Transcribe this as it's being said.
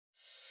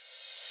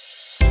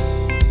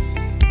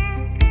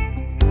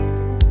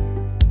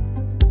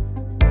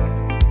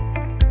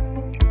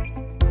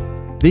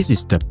This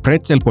is the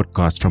Pretzel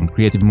podcast from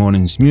Creative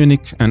Mornings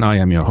Munich, and I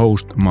am your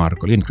host,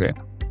 Marko Lindgren.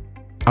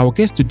 Our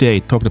guest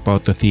today talked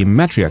about the theme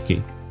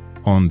Matriarchy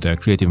on the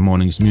Creative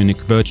Mornings Munich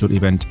virtual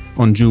event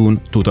on June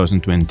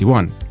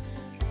 2021.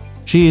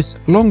 She is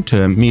a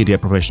long-term media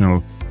professional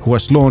who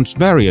has launched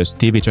various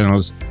TV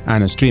channels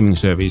and a streaming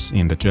service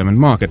in the German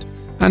market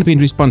and been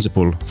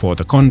responsible for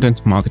the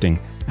content, marketing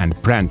and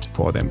brand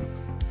for them.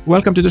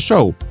 Welcome to the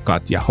show,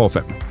 Katja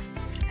Hofem.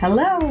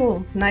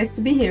 Hello, nice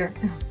to be here.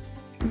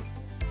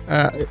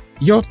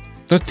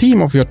 The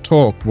theme of your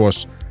talk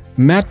was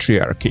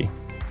matriarchy.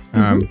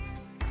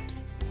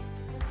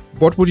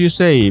 What would you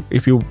say,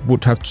 if you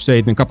would have to say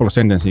it in a couple of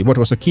sentences, what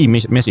was the key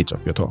message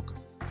of your talk?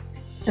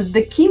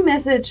 The key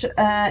message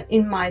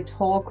in my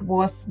talk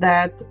was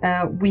that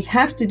we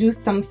have to do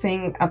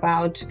something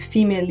about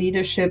female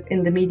leadership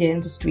in the media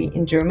industry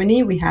in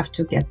Germany. We have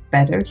to get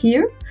better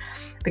here,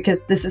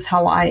 because this is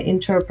how I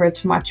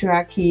interpret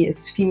matriarchy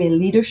as female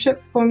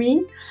leadership for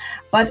me.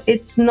 But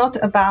it's not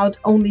about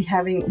only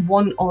having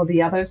one or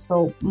the other,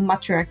 so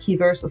matriarchy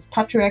versus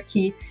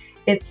patriarchy.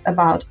 It's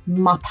about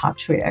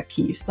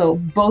mapatriarchy. So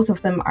both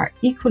of them are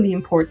equally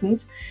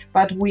important,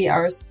 but we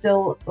are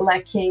still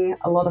lacking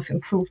a lot of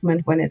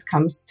improvement when it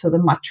comes to the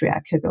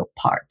matriarchal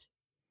part.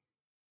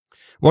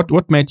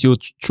 What made you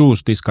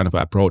choose this kind of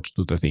approach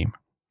to the theme?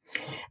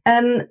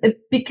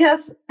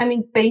 Because,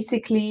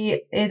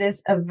 basically it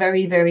is a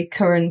very, very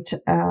current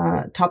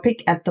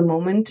topic at the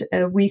moment.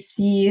 We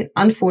see,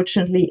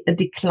 unfortunately, a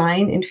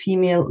decline in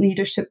female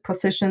leadership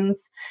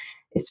positions,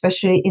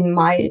 especially in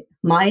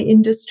my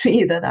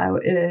industry that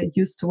I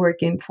used to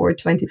work in for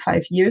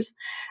 25 years.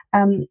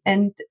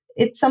 And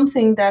it's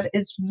something that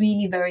is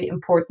really very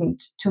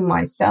important to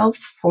myself,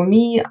 for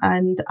me,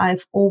 and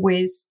I've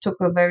always took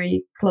a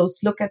very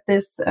close look at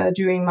this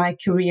during my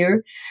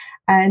career.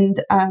 And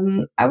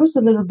I was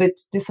a little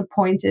bit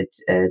disappointed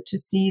to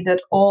see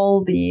that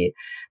all the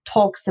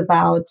talks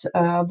about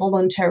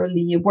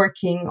voluntarily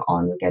working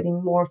on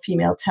getting more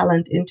female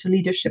talent into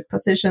leadership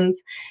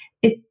positions,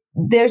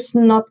 there's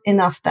not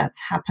enough that's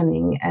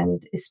happening.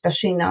 And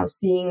especially now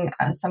seeing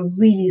some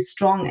really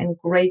strong and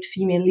great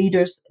female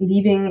leaders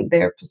leaving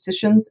their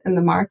positions in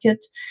the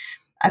market,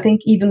 I think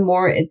even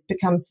more it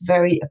becomes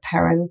very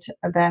apparent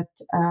that,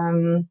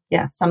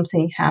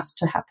 something has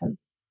to happen.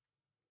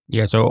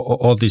 Yeah, so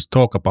all this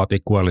talk about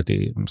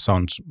equality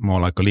sounds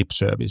more like a lip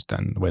service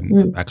than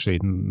when actually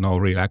no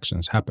real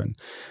actions happen.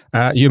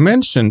 You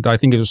mentioned, I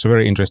think it was a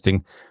very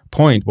interesting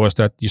point, was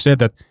that you said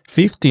that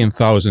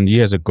 15,000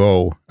 years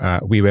ago,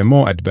 we were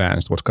more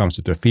advanced when it comes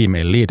to the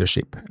female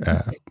leadership.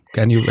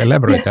 Can you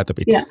elaborate that a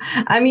bit? Yeah,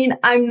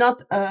 I'm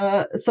not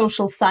a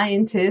social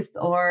scientist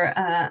or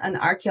an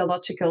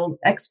archaeological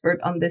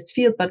expert on this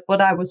field, but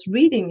what I was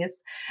reading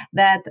is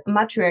that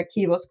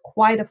matriarchy was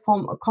quite a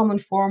common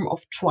form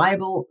of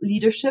tribal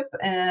leadership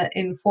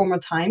in former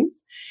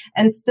times,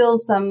 and still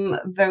some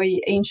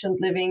very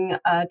ancient living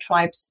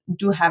tribes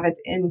do have it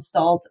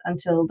installed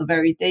until the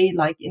very day,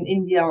 like in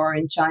India or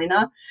in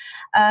China.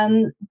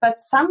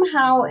 But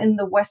somehow in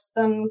the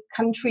Western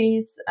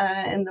countries,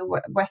 in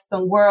the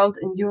Western world,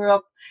 in Europe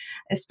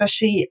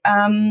especially,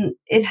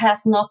 it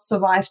has not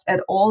survived at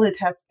all. It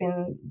has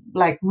been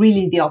like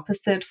really the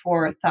opposite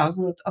for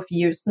thousands of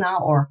years now,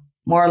 or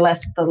more or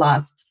less the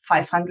last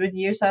 500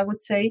 years, I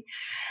would say.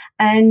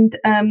 And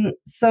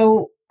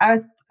so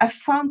I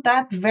found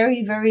that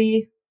very,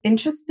 very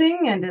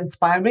interesting and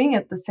inspiring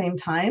at the same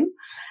time,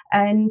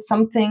 and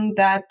something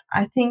that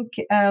I think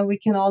we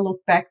can all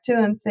look back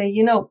to and say,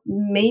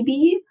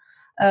 maybe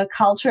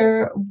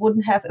culture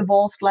wouldn't have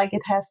evolved like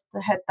it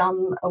had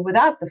done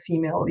without the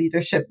female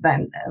leadership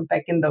then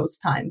back in those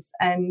times.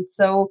 And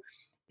so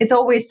it's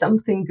always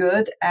something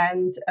good,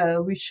 and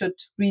we should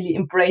really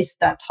embrace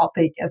that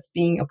topic as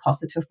being a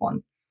positive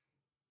one.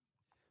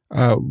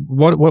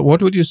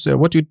 What would you say?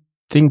 What do you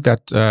think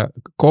that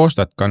caused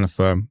that kind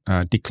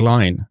of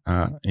decline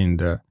in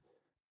the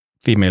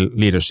female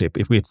leadership?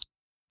 If we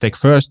take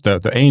first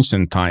the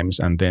ancient times,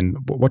 and then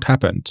what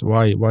happened?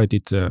 Why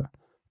did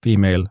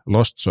female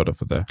lost sort of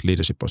the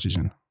leadership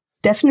position?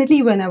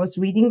 Definitely, when I was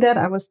reading that,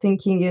 I was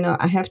thinking,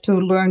 I have to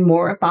learn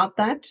more about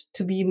that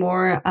to be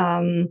more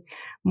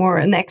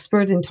an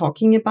expert in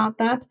talking about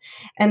that.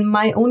 And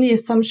my only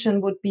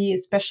assumption would be,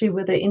 especially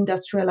with the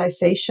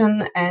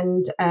industrialization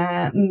and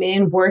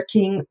men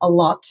working a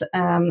lot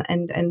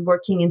and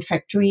working in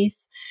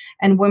factories,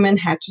 and women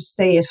had to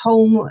stay at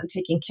home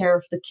taking care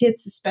of the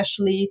kids,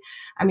 especially.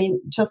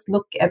 Just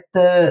look at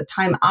the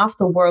time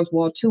after World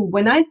War II.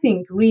 When I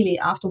think really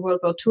after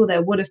World War II,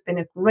 there would have been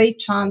a great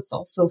chance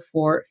also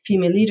for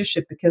female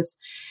leadership, because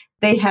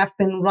they have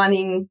been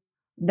running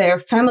their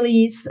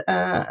families,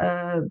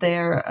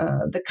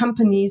 the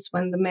companies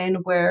when the men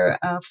were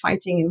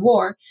fighting in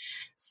war.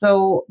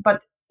 So,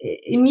 but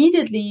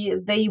immediately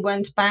they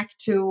went back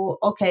to,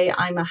 okay,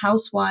 I'm a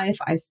housewife,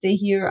 I stay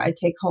here, I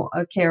take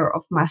care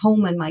of my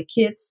home and my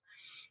kids.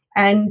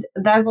 And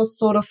that was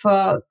sort of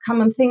a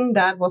common thing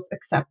that was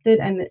accepted.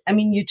 And I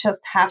mean, you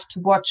just have to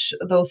watch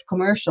those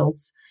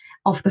commercials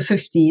of the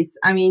 50s.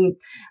 I mean,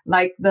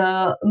 like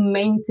the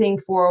main thing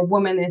for a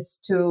woman is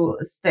to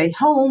stay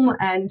home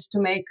and to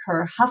make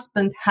her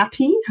husband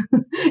happy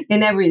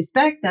in every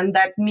respect. And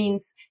that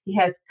means he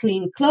has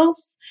clean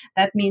clothes.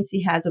 That means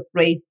he has a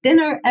great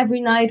dinner every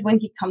night when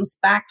he comes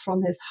back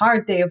from his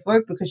hard day of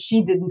work, because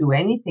she didn't do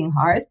anything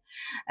hard.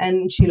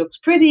 And she looks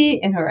pretty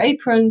in her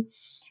apron.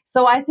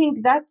 So I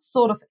think that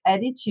sort of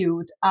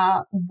attitude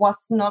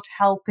was not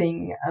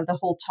helping the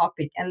whole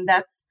topic. And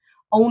that's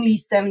only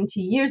 70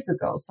 years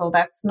ago. So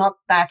that's not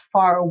that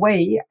far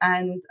away.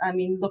 And I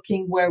mean,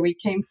 looking where we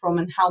came from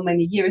and how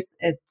many years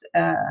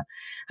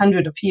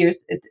hundred of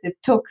years it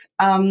took.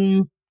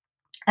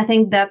 I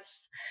think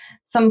that's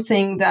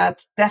something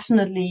that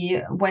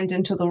definitely went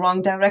into the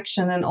wrong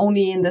direction. And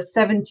only in the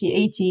 70s,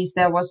 80s,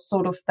 there was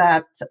sort of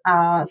that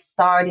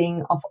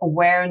starting of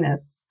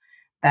awareness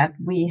that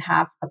we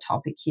have a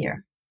topic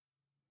here.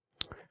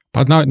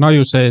 But now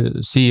you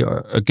see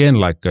again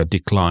like a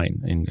decline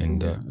in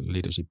the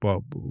leadership.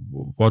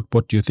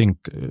 What do you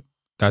think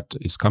that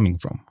is coming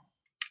from?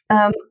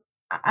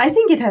 I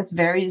think it has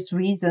various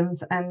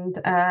reasons,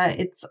 and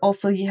it's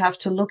also, you have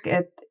to look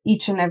at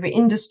each and every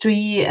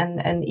industry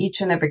and each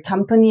and every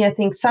company. I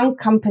think some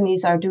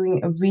companies are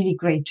doing a really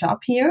great job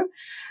here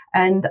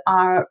and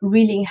are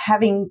really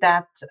having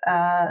that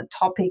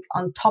topic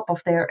on top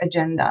of their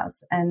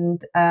agendas,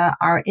 and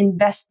are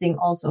investing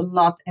also a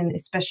lot in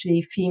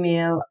especially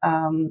female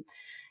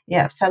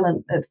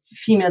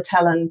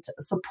talent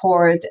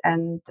support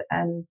and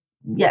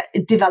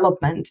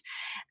development.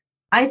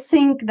 I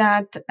think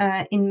that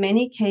in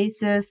many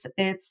cases,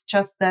 it's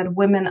just that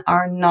women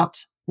are not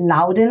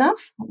loud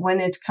enough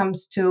when it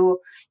comes to,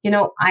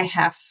 I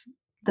have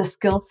the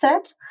skill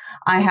set,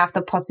 I have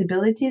the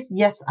possibilities.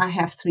 Yes, I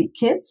have 3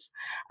 kids,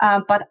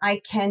 but I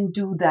can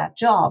do that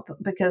job,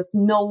 because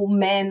no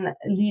male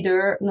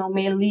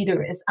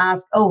leader is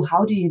asked, oh,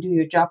 how do you do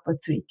your job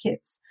with 3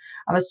 kids?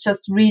 I was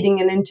just reading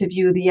an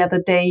interview the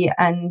other day,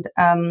 and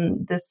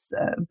this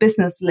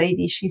business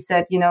lady, she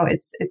said,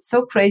 it's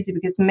so crazy,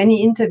 because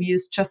many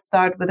interviews just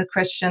start with a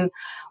question,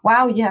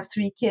 wow, you have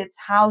 3 kids.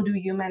 How do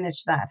you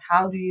manage that?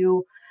 How do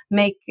you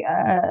make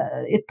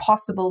it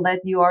possible that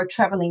you are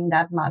traveling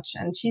that much?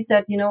 And she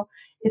said,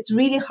 it's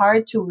really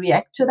hard to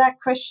react to that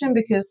question,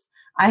 because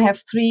I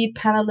have 3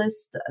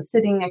 panelists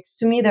sitting next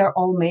to me. They're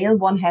all male.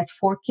 One has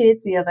 4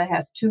 kids, the other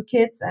has 2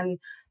 kids, and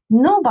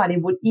nobody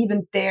would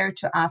even dare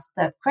to ask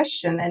that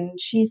question. And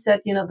she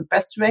said, the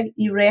best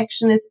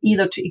reaction is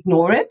either to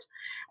ignore it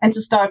and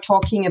to start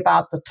talking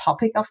about the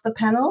topic of the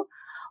panel,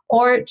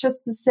 or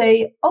just to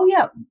say, oh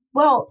yeah,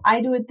 well,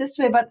 I do it this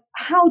way, but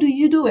how do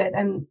you do it?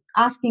 And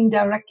asking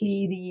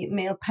directly the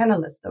male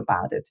panelist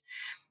about it.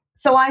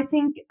 So I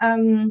think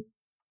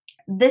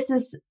this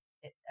is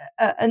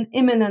an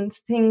imminent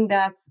thing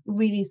that's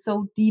really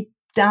so deep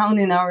down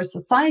in our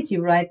society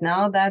right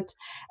now, that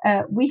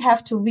we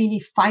have to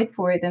really fight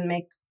for it and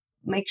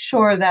make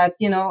sure that,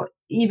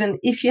 even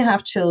if you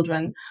have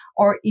children,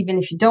 or even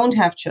if you don't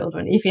have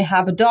children, if you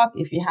have a dog,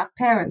 if you have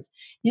parents,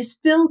 you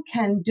still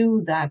can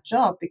do that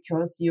job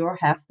because you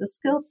have the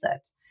skill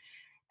set.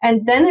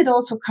 And then it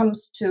also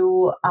comes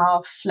to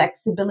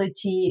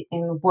flexibility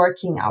in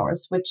working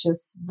hours, which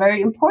is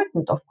very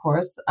important, of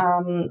course,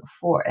 and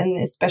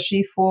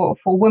especially for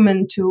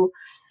women to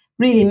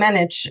really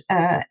manage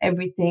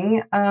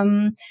everything.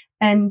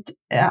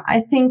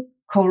 I think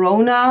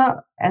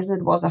Corona, as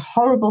it was a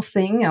horrible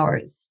thing, or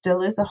it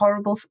still is a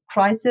horrible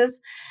crisis,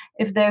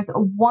 if there's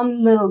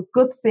one little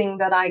good thing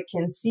that I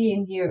can see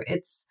in here,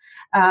 it's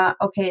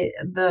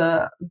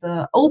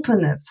the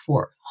openness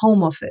for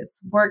home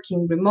office,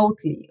 working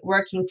remotely,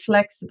 working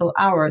flexible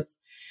hours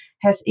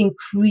has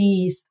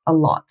increased a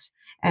lot,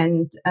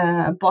 and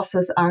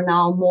bosses are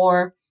now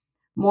more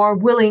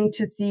willing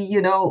to see,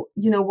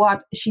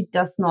 what, she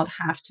does not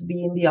have to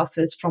be in the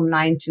office from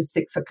 9 to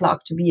 6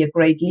 o'clock to be a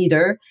great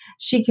leader.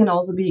 She can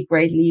also be a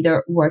great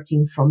leader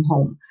working from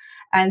home.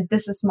 And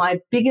this is my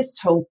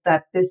biggest hope,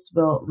 that this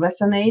will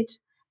resonate,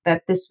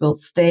 that this will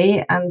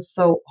stay. And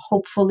so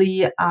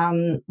hopefully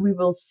we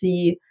will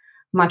see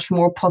much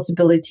more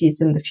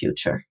possibilities in the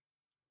future.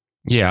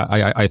 Yeah,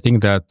 I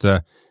think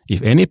that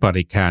if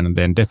anybody can,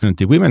 then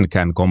definitely women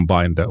can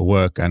combine the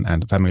work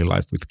and family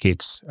life with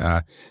kids.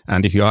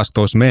 And if you ask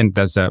those men,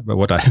 that's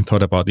what I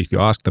thought about. If you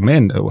ask the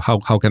men,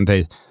 how can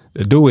they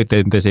do it,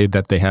 then they say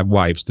that they have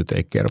wives to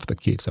take care of the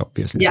kids,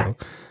 obviously. Yeah,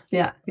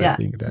 so yeah,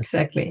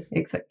 exactly.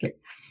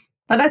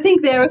 But I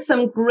think there are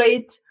some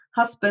great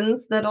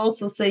husbands that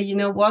also say,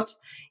 what,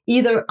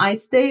 either I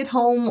stay at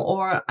home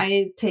or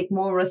I take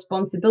more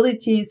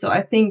responsibility. So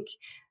I think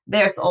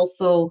there's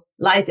also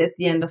light at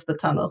the end of the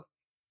tunnel.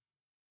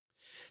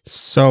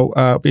 So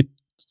we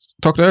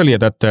talked earlier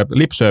that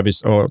lip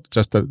service or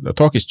just the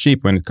talk is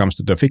cheap when it comes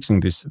to the fixing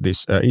this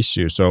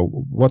issue. So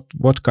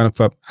what kind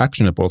of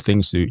actionable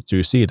things do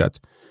you see that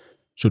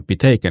should be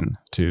taken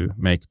to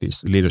make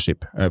this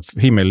leadership,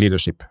 female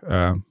leadership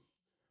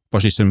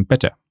position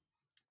better?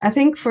 I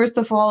think, first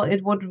of all,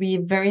 it would be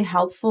very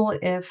helpful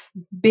if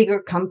bigger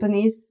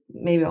companies,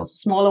 maybe also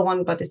smaller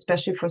one, but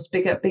especially for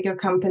bigger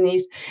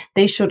companies,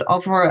 they should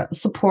offer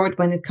support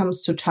when it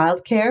comes to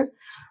childcare,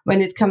 when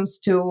it comes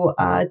to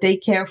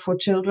daycare for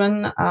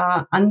children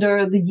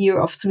under the year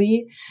of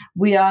 3.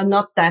 We are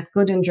not that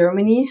good in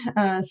Germany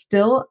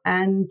still.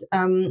 And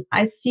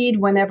I see it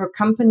whenever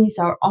companies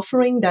are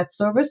offering that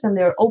service and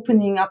they're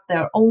opening up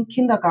their own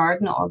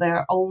kindergarten or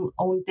their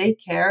own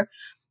daycare.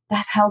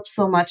 That helps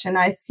so much, and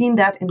I've seen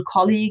that in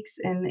colleagues,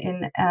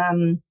 in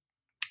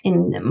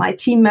my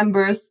team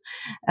members.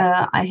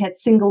 I had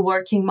single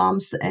working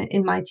moms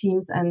in my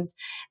teams, and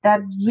that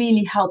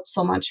really helped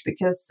so much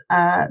because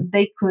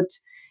they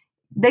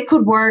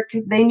could work.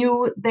 They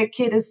knew their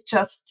kid is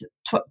just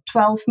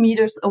 12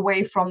 meters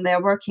away from their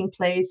working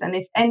place, and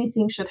if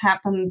anything should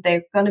happen,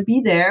 they're going to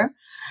be there.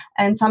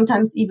 And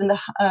sometimes even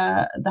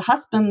the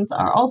husbands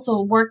are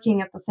also working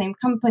at the same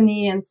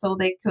company, and so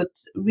they could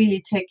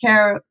really take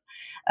care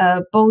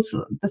both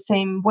the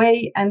same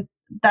way, and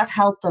that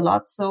helped a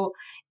lot. So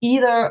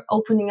either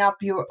opening up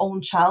your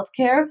own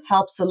childcare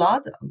helps a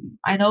lot.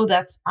 I know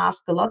that's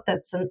asked a lot.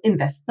 That's an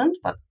investment,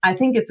 but I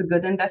think it's a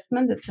good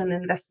investment. It's an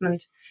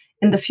investment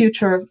in the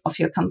future of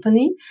your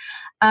company.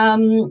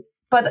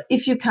 But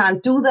if you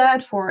can't do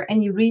that for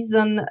any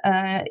reason,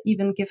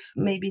 even give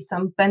maybe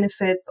some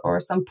benefits or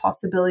some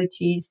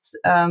possibilities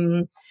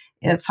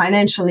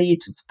financially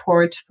to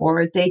support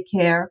for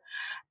daycare.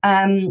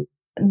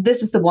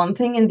 This is the one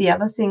thing. And the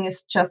other thing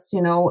is just,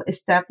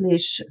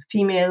 establish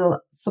female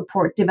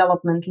support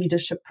development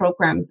leadership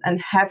programs and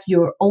have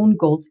your own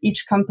goals.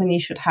 Each company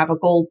should have a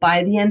goal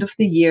by the end of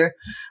the year.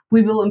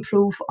 We will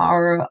improve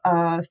our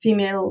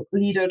female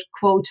leader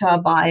quota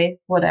by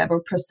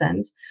whatever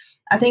percent.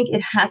 I think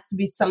it has to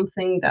be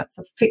something that's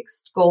a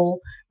fixed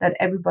goal that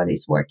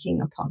everybody's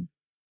working upon.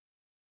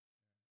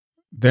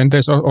 Then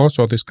there's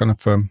also this kind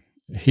of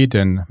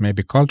hidden,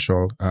 maybe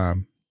cultural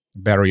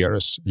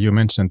barriers. You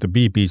mentioned the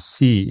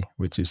BBC,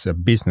 which is a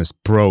business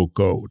pro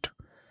code,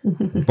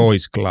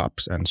 boys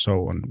clubs, and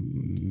so on.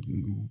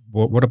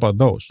 What about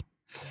those?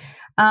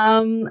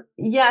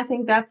 I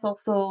think that's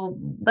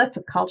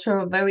a culture,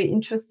 a very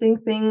interesting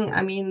thing.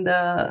 I mean,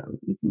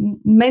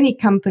 many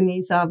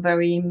companies are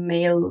very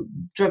male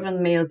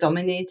driven, male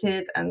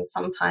dominated, and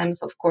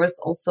sometimes, of course,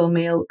 also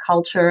male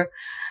culture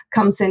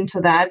comes into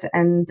that,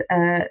 and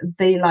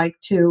they like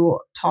to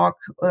talk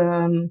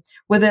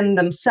within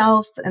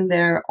themselves and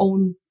their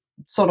own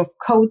sort of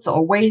codes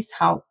or ways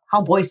how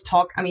boys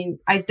talk. I mean,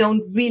 I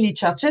don't really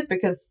judge it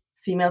because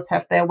females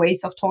have their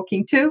ways of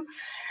talking too.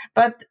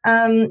 But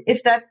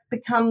if that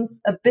becomes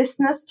a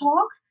business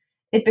talk,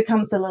 it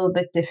becomes a little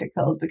bit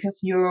difficult because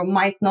you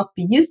might not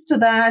be used to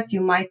that.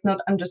 You might not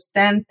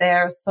understand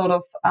their sort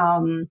of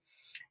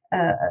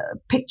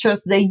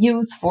pictures they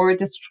use for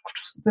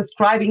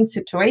describing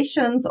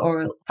situations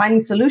or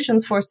finding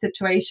solutions for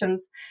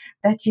situations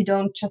that you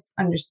don't just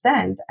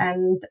understand.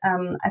 And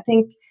I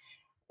think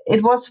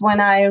it was when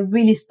I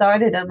really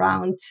started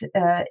around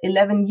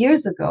 11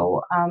 years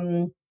ago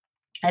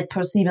at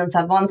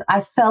ProSiebenSat.1.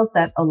 I felt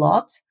that a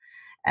lot.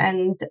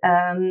 And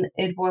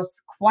it was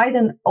quite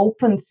an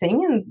open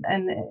thing,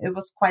 and it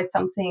was quite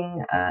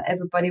something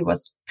everybody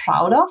was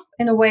proud of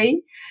in a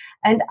way.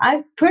 And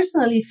I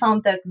personally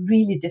found that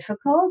really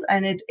difficult,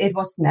 and it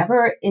was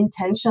never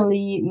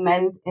intentionally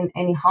meant in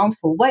any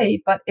harmful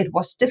way, but it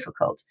was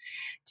difficult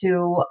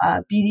to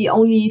be the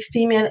only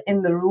female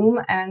in the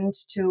room and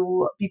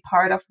to be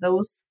part of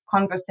those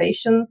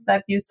conversations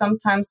that you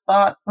sometimes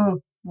thought,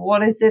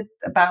 what is it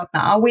about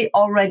now? Are we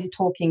already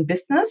talking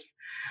business,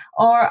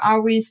 or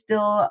are we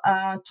still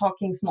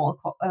talking small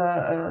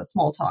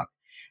talk?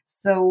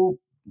 So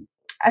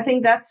I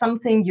think that's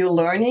something you're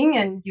learning,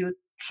 and you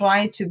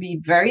try to be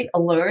very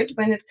alert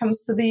when it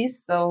comes to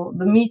these. So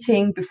the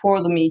meeting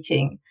before the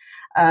meeting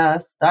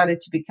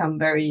started to become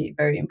very,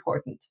 very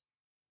important.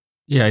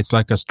 Yeah, it's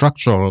like a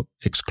structural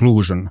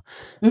exclusion.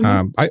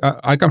 Mm-hmm.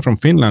 I come from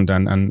Finland,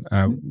 and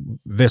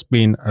there's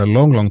been a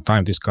long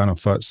time this kind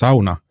of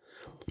sauna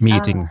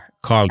meeting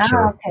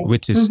culture, okay.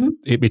 which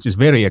is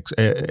very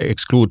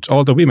excludes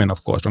all the women,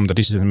 of course, from the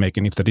decision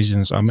making if the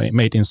decisions are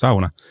made in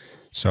sauna.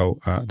 So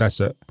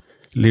that's a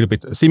little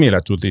bit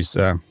similar to this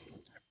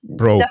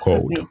pro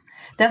code.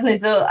 Definitely.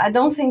 So I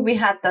don't think we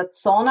had that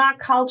sauna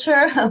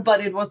culture,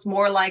 but it was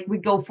more like we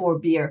go for a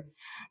beer,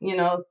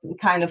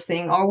 kind of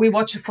thing, or we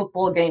watch a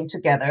football game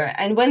together.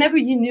 And whenever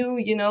you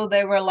knew,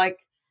 there were like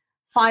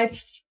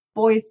 5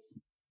 boys.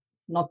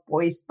 Not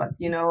boys, but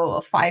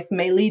 5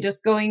 male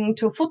leaders going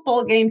to a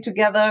football game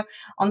together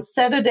on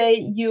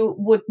Saturday, you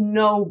would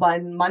know by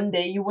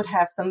Monday you would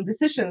have some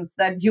decisions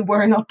that you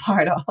were not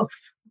part of.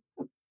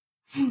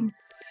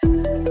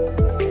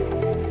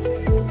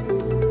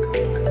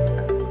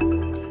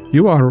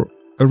 You are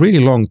a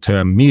really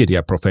long-term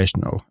media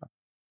professional.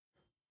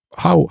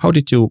 How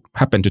did you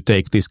happen to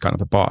take this kind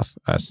of a path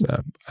as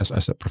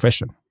a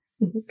profession?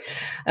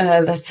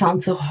 That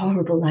sounds so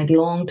horrible, like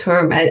long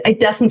term. It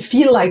doesn't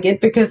feel like it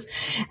because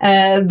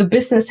the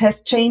business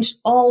has changed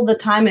all the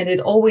time and it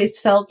always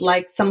felt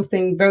like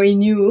something very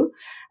new.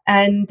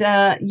 And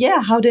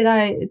how did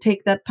I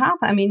take that path?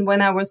 I mean,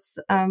 when I was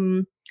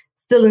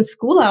still in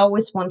school, I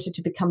always wanted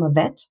to become a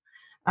vet.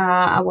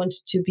 I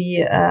wanted to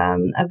be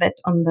a vet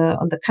on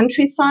the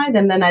countryside,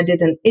 and then I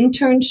did an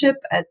internship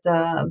at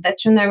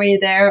veterinary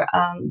there,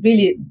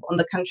 really on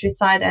the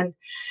countryside, and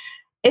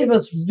it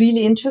was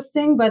really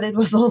interesting, but it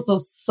was also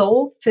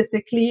so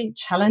physically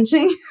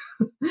challenging,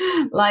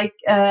 like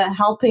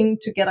helping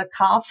to get a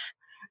calf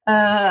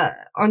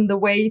on the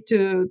way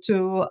to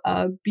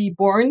be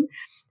born.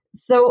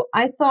 So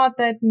I thought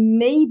that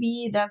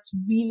maybe that's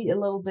really a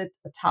little bit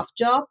a tough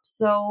job.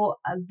 So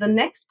the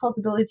next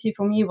possibility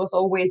for me was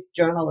always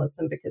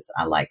journalism because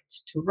I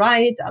liked to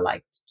write, I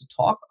liked to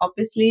talk,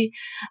 obviously.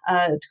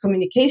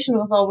 Communication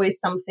was always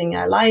something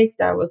I liked.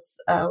 I was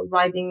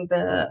writing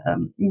the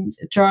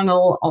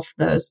journal of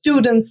the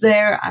students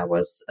there. I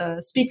was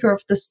a speaker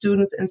of the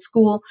students in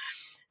school.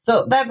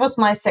 So that was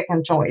my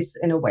second choice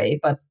in a way,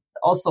 but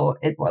also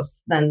it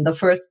was then the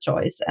first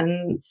choice.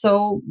 And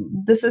so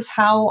this is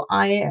how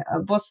I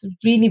was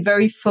really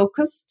very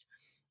focused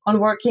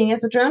on working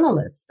as a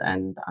journalist.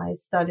 And I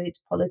studied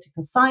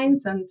political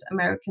science and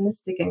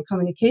Americanistic and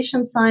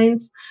communication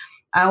science.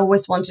 I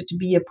always wanted to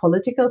be a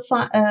political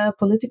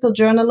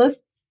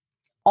journalist.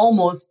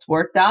 Almost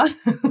worked out,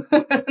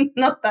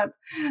 not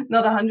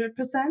 100%.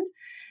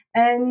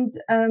 And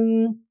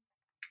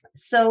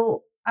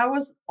so I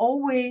was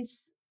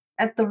always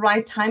at the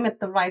right time, at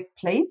the right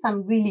place.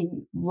 I'm really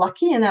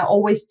lucky, and I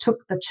always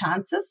took the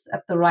chances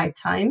at the right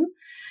time.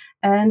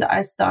 And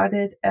I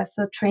started as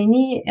a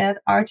trainee at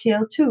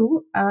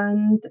RTL2,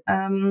 and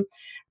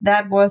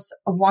that was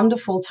a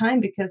wonderful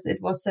time because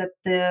it was at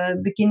the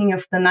beginning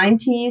of the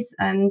 90s,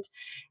 and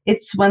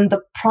it's when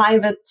the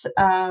private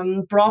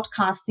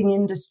broadcasting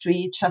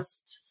industry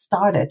just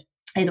started.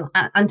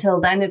 Until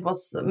then, it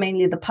was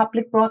mainly the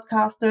public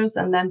broadcasters,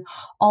 and then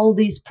all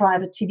these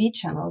private TV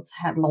channels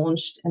had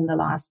launched in the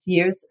last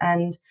years.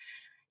 And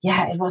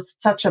yeah, it was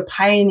such a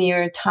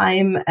pioneer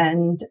time,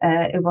 and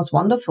it was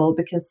wonderful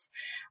because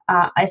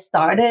I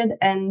started,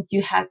 and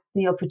you had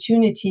the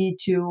opportunity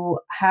to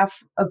have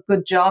a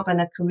good job and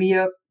a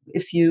career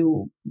if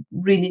you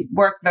really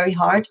work very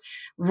hard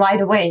right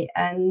away.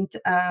 And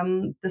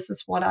this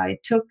is what I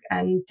took,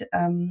 and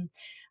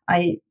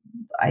I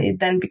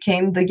then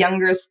became the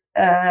youngest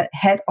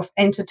head of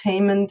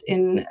entertainment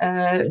in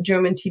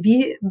German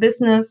TV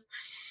business,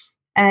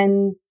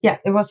 and yeah,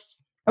 it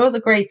was a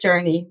great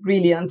journey,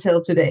 really,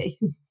 until today.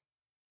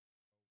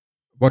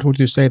 What would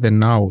you say then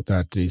now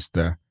that is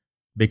the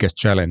biggest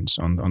challenge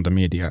on the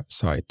media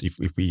side? If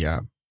we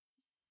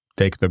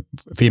take the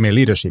female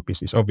leadership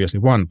is obviously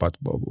one, but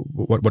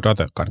what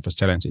other kind of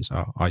challenges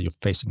are you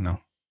facing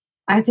now?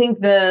 I think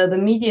the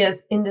media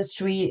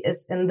industry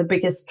is in the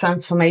biggest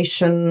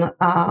transformation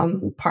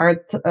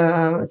part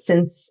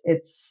since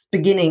its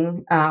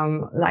beginning,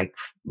 like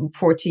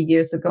 40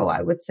 years ago,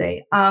 I would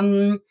say.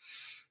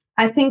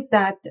 I think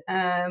that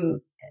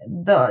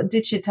the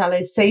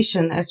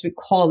digitalization, as we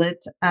call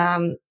it,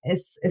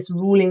 is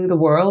ruling the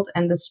world,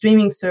 and the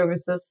streaming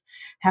services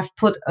have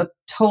put a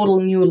total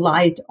new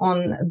light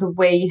on the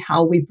way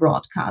how we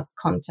broadcast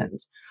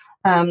content.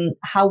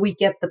 How we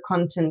get the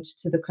content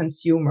to the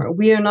consumer.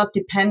 We are not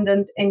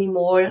dependent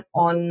anymore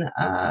on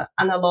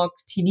analog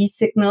TV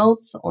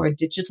signals or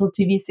digital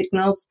TV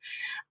signals.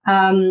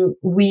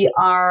 We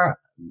are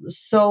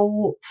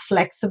so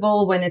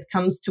flexible when it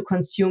comes to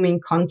consuming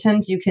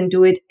content. You can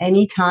do it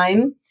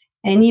anytime,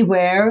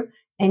 anywhere,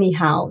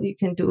 anyhow. You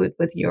can do it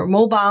with your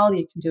mobile,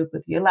 you can do it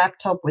with your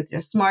laptop, with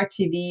your smart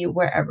TV,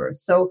 wherever.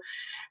 So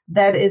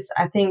that is,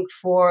 I think,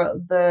 for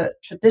the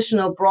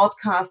traditional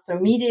broadcaster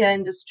media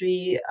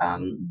industry,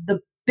 the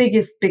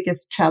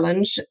biggest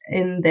challenge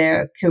in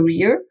their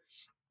career.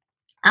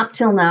 Up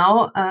till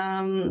now,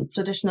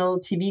 traditional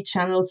TV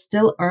channels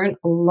still earn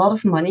a lot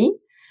of money,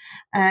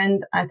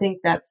 and I think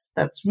that's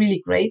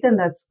really great and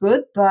that's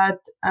good.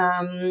 But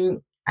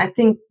I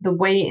think the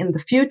way in the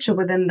future,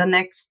 within the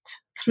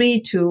next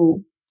 3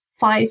 to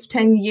 5,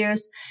 10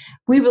 years,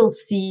 we will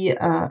see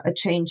a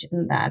change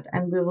in that,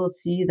 and we will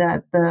see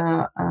that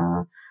the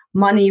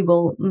money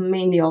will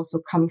mainly also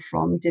come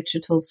from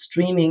digital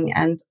streaming,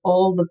 and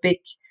all the big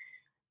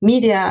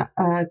media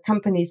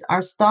companies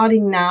are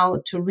starting now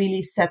to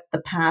really set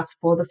the path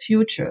for the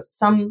future.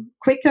 Some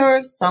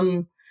quicker,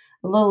 some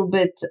a little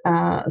bit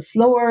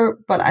slower,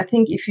 but I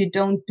think if you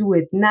don't do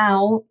it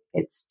now,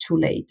 it's too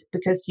late,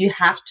 because you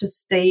have to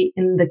stay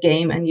in the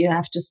game and you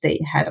have to stay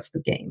ahead of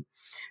the game.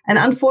 And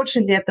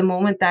unfortunately, at the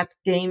moment, that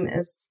game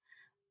is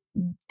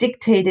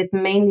dictated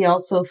mainly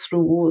also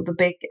through the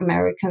big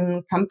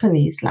American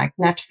companies like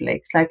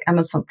Netflix, like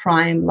Amazon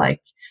Prime,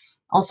 like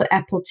also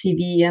Apple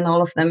TV and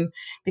all of them,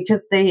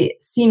 because they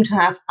seem to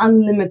have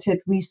unlimited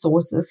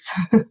resources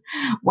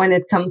when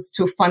it comes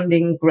to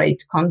funding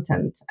great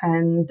content.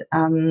 And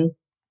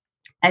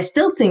I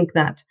still think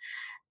that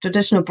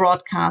traditional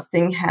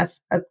broadcasting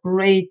has a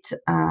great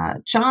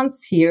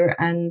chance here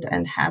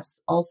and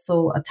has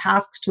also a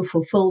task to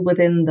fulfill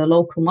within the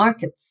local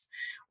markets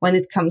when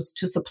it comes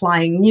to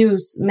supplying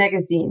news,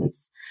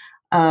 magazines,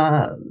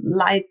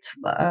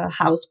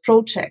 lighthouse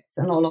projects,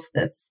 and all of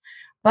this.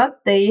 But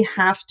they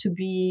have to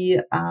be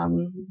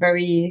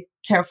very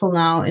careful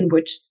now in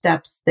which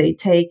steps they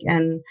take,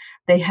 and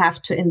they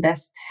have to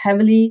invest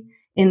heavily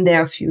in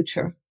their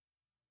future.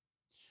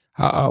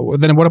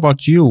 Then what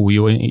about you?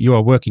 You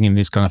are working in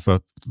this kind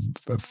of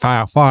a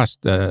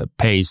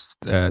fast-paced,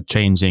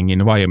 changing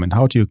environment.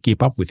 How do you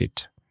keep up with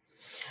it?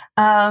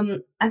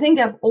 I think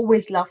I've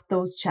always loved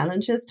those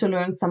challenges to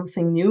learn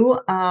something new.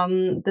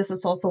 This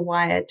is also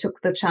why I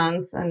took the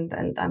chance,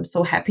 and I'm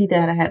so happy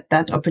that I had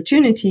that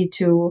opportunity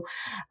to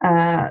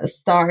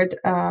start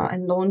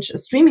and launch a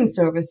streaming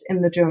service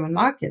in the German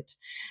market,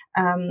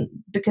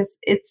 because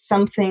it's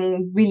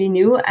something really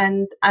new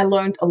and I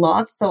learned a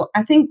lot. So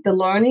I think the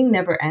learning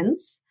never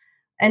ends.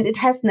 And it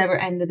has never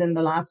ended in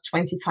the last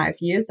 25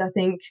 years. I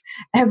think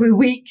every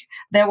week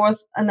there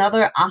was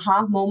another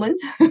aha moment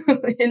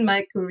in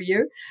my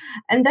career.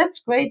 And that's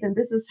great. And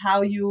this is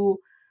how you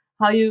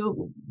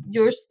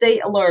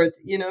stay alert,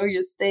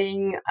 you're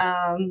staying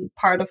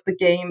part of the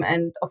game.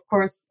 And of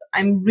course,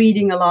 I'm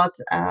reading a lot.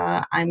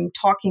 I'm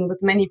talking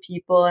with many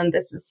people. And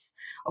this is,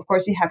 of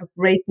course, you have a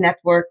great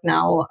network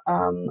now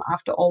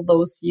after all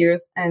those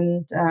years.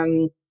 And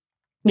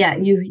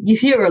you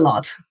hear a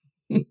lot.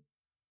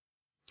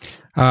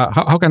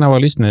 How can our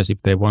listeners,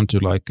 if they want to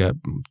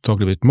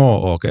talk a bit more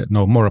or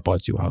know more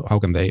about you, how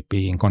can they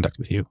be in contact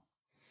with you?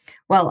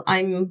 Well,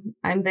 I'm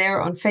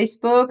there on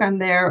Facebook. I'm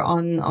there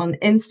on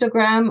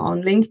Instagram,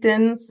 on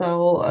LinkedIn,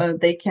 so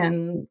they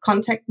can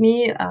contact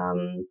me.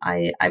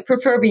 I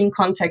prefer being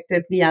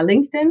contacted via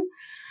LinkedIn,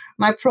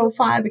 my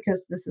profile,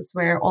 because this is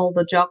where all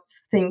the job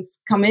things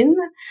come in,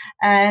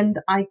 and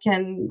I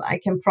can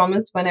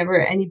promise whenever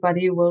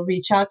anybody will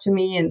reach out to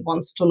me and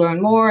wants to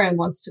learn more and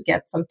wants to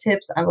get some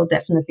tips, I will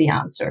definitely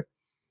answer.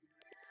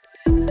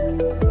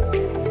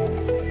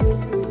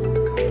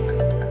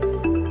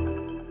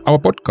 Our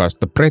podcast,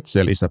 The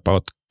Pretzel, is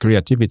about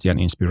creativity and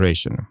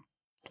inspiration.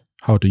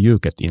 How do you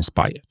get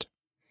inspired?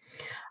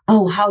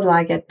 Oh, how do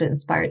I get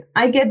inspired?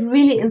 I get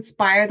really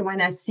inspired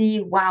when I see,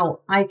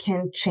 wow, I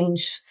can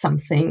change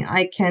something.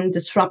 I can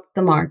disrupt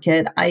the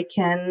market. I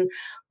can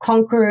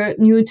conquer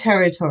new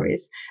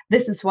territories.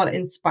 This is what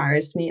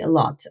inspires me a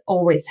lot,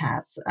 always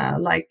has.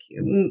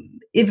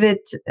 If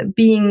it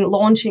being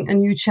launching a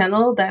new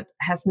channel that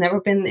has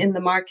never been in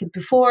the market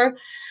before,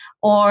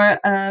 or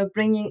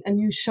bringing a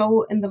new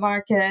show in the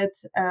market.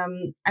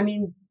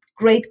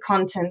 Great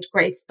content,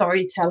 great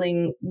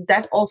storytelling,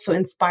 that also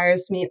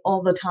inspires me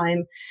all the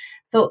time.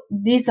 So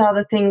these are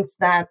the things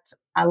that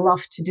I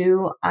love to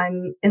do.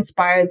 I'm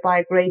inspired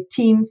by great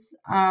teams.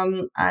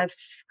 I've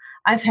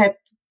had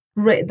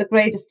the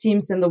greatest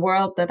teams in the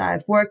world that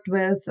I've worked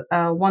with,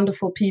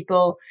 wonderful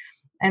people,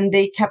 and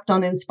they kept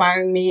on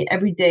inspiring me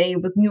every day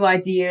with new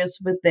ideas,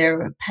 with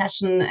their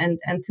passion and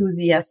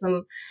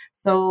enthusiasm.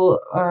 So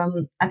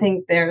I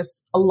think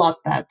there's a lot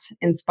that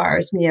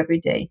inspires me every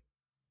day.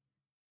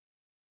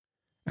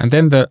 And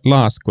then the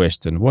last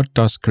question, what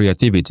does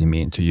creativity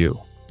mean to you?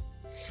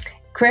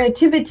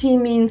 Creativity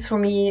means for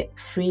me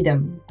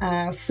freedom,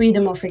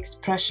 freedom of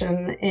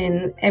expression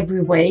in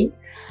every way,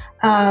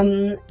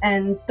 and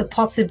the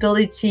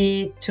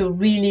possibility to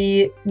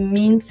really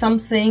mean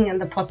something and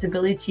the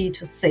possibility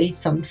to say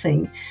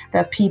something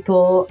that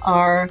people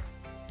are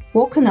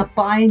woken up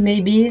by,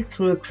 maybe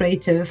through a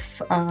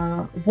creative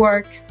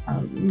work.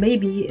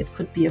 Maybe it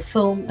could be a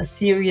film, a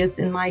series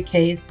in my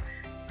case,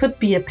 could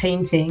be a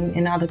painting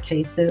in other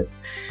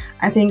cases.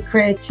 I think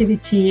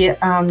creativity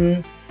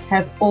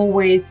has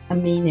always a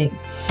meaning.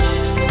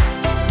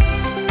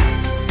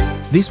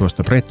 This was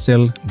The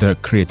Pretzel, the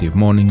Creative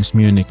Mornings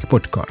Munich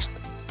podcast.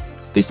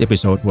 This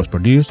episode was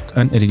produced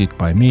and edited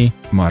by me,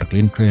 Mark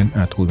Lindgren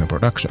at Hofem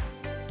Production.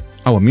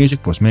 Our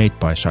music was made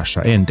by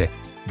Sasha Ende.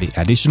 The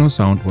additional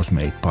sound was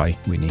made by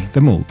Winnie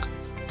the Moog.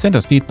 Send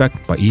us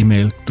feedback by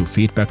email to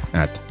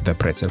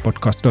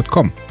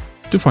feedback@thepretzelpodcast.com.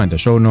 To find the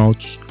show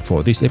notes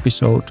for this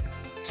episode,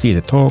 see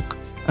the talk,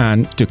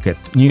 and to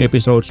get new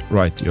episodes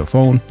right to your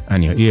phone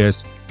and your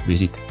ears,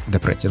 visit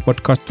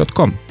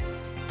thepretzelpodcast.com.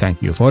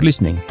 Thank you for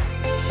listening.